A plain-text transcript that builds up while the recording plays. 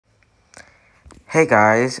Hey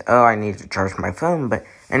guys, I need to charge my phone, but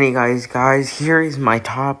guys, here is my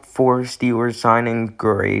top 4 Steelers signing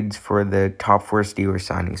grades for the top 4 Steelers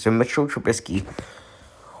signings. So Mitchell Trubisky,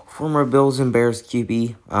 former Bills and Bears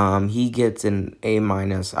QB, he gets an A-.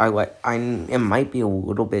 It might be a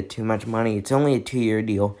little bit too much money. It's only a 2-year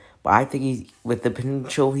deal, but I think with the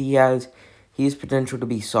potential he has potential to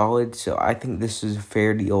be solid, so I think this is a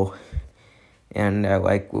fair deal, and I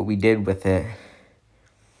like what we did with it.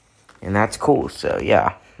 And that's cool. So,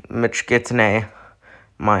 yeah, Mitch gets an A-.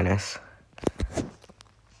 Miles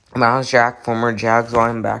Jack, former Jags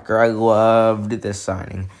linebacker. I loved this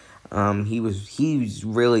signing. He was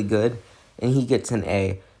really good, and he gets an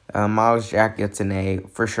A. Miles Jack gets an A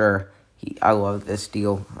for sure. I love this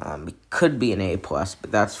deal. It could be an A+, but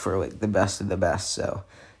that's for like the best of the best. So,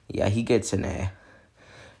 yeah, he gets an A.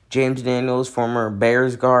 James Daniels, former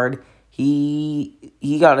Bears guard.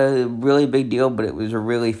 He got a really big deal, but it was a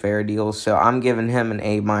really fair deal, so I'm giving him an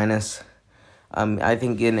A-. I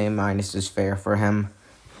think an A- is fair for him.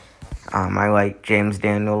 I like James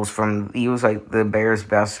Daniels he was like the Bears'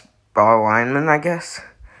 best ball lineman, I guess.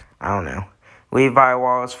 I don't know. Levi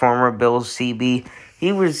Wallace, former Bills CB.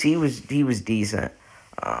 He was decent.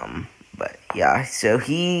 But yeah, so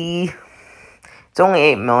it's only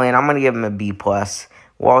 $8 million. I'm gonna give him a B+.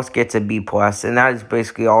 Wallace gets a B+, and that is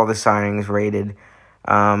basically all the signings rated.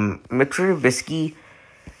 Mitchell Trubisky,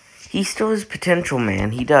 he still has potential,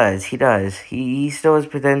 man. He does. He still has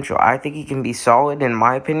potential. I think he can be solid, in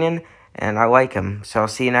my opinion, and I like him. So I'll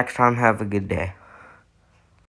see you next time. Have a good day.